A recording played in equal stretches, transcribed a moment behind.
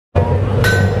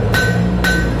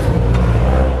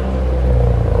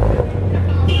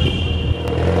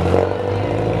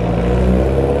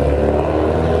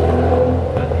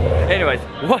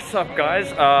up,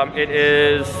 guys? It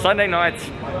is Sunday night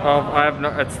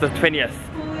of, it's the 20th,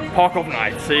 parkoff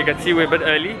night. So you can see we're a bit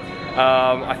early.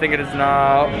 I think it is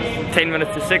now 10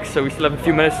 minutes to 6, so we still have a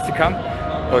few minutes to come,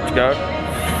 or to go.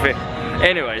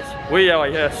 Anyways, we are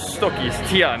here, Stockies,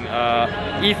 Tian,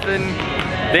 Ethan,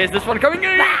 there's this one coming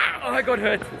in. Oh, I got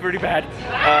hurt pretty bad.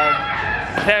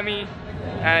 Tammy,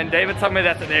 and David somewhere.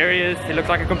 There he is. He looks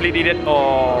like a complete idiot.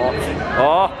 Oh,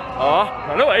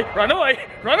 run away, run away,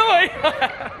 run away.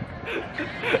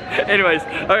 Anyways,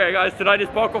 okay guys, tonight is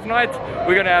parkoff night.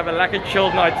 We're gonna have a like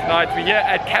chilled night tonight. We're here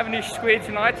at Cavendish Square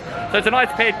tonight. So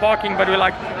tonight's paid parking, but we're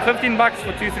like 15 bucks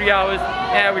for 2-3 hours.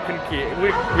 Yeah, we couldn't care.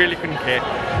 We really couldn't care.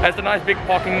 It's a nice big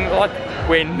parking lot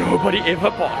where nobody ever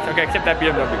parks. Okay, except that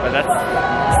BMW, but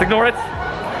just ignore it.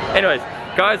 Anyways,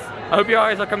 guys, I hope you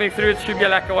guys are coming through. It should be a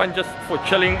lacquer one just for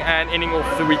chilling and ending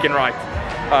off the weekend right.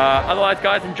 Otherwise,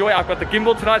 guys, enjoy. I've got the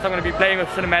gimbal tonight, so I'm going to be playing with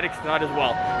cinematics tonight as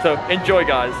well. So enjoy,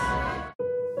 guys.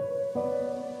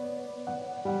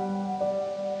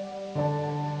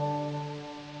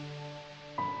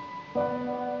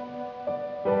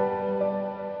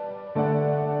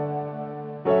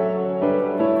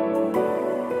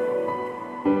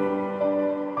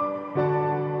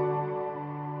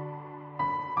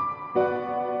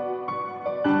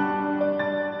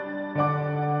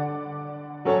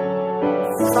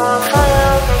 The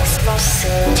fire makes my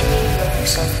city look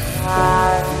so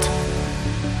bright.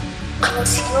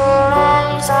 Close your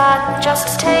eyes and just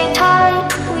stay tight.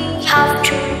 We have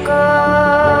to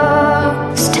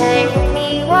go. Stay with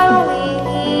me while we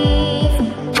leave.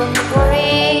 Don't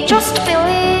worry, just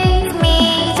believe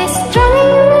me. This journey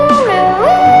will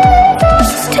relieve us.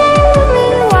 Stay with me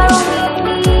while we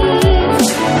leave.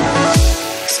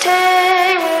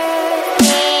 Stay with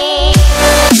me.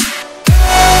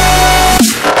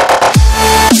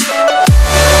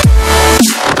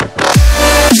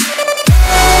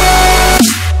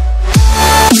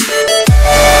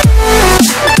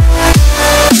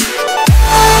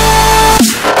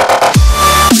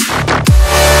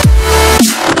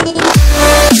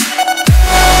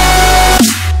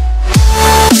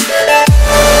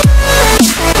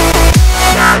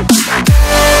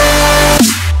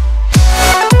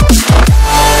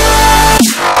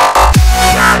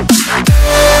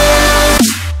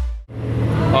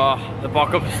 The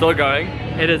parkoff is still going.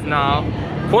 It is now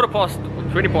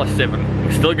 7.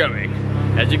 We're still going,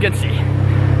 as you can see.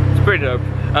 It's pretty dope.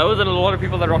 There wasn't a lot of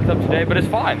people that rocked up today, but it's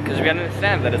fine because we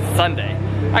understand that it's Sunday.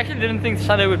 I actually didn't think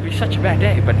Sunday would be such a bad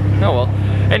day, but oh well.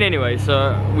 And anyway,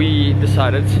 so we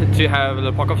decided to have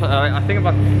the parkoff. I think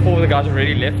about 4 of the guys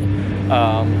already left,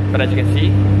 but as you can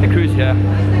see, the crew's here.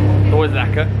 Always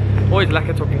lacquer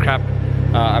talking crap.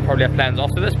 I probably have plans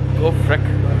after this. Oh frick!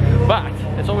 But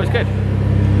it's always good.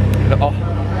 Oh,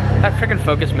 that freaking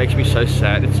focus makes me so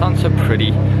sad. It sounds so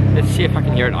pretty. Let's see if I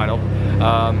can hear it idle.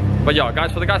 But yeah,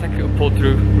 guys, for the guys that pulled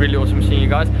through, really awesome seeing you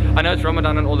guys. I know it's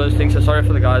Ramadan and all those things, so sorry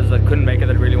for the guys that couldn't make it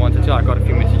that really wanted to. I got a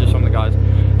few messages from the guys.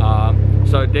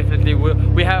 So definitely we're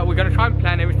going to try and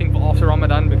plan everything for after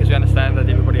Ramadan, because we understand that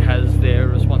everybody has their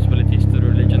responsibilities to the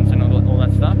religions and all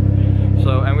that stuff.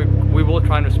 So, and we will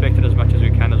try and respect it as much as we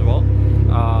can as well.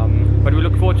 But we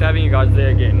look forward to having you guys there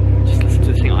again. Just listen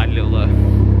to this thing idle though.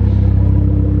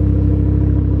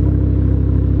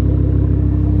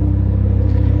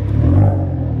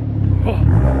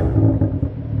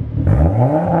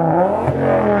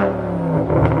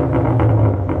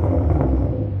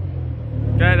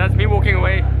 Okay, that's me walking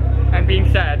away and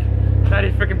being sad. That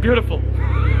is freaking beautiful.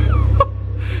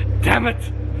 Damn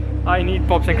it! I need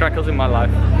pops and crackles in my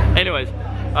life. Anyways,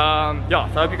 yeah,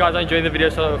 so I hope you guys are enjoying the video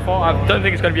so far. I don't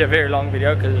think it's going to be a very long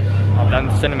video because I've done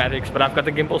cinematics, but I've got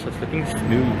the gimbal, so it's looking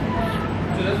smooth.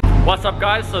 What's up,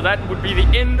 guys? So that would be the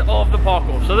end of the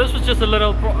parkour. So this was just a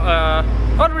little,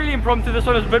 not really impromptu. This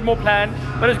one was a bit more planned,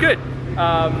 but it's good.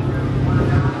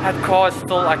 Had cars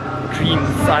still like dreams.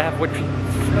 I have wet dreams.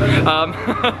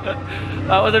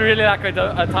 That was a really like a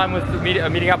time with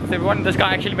meeting up with everyone. This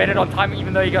guy actually made it on time,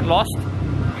 even though he got lost.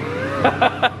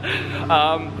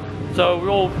 So we're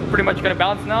all pretty much gonna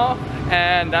bounce now,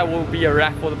 and that will be a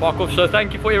wrap for the parkour. So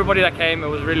thank you for everybody that came. It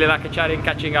was really like a chatting,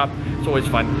 catching up. It's always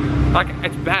fun. Like,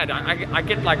 it's bad. I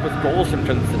get like withdrawal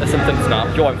symptoms now.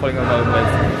 Yo, I'm falling on my own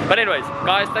words. But anyways,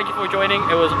 guys, thank you for joining.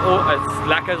 It was it's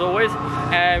slack as always,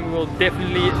 and we will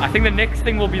definitely. I think the next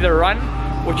thing will be the run,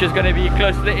 which is going to be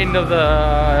close to the end of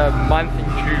the month in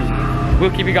June.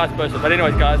 We'll keep you guys posted. But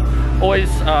anyways, guys, always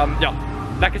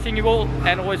yeah, like seeing you all,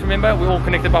 and always remember, we're all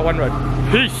connected by one road.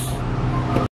 Peace.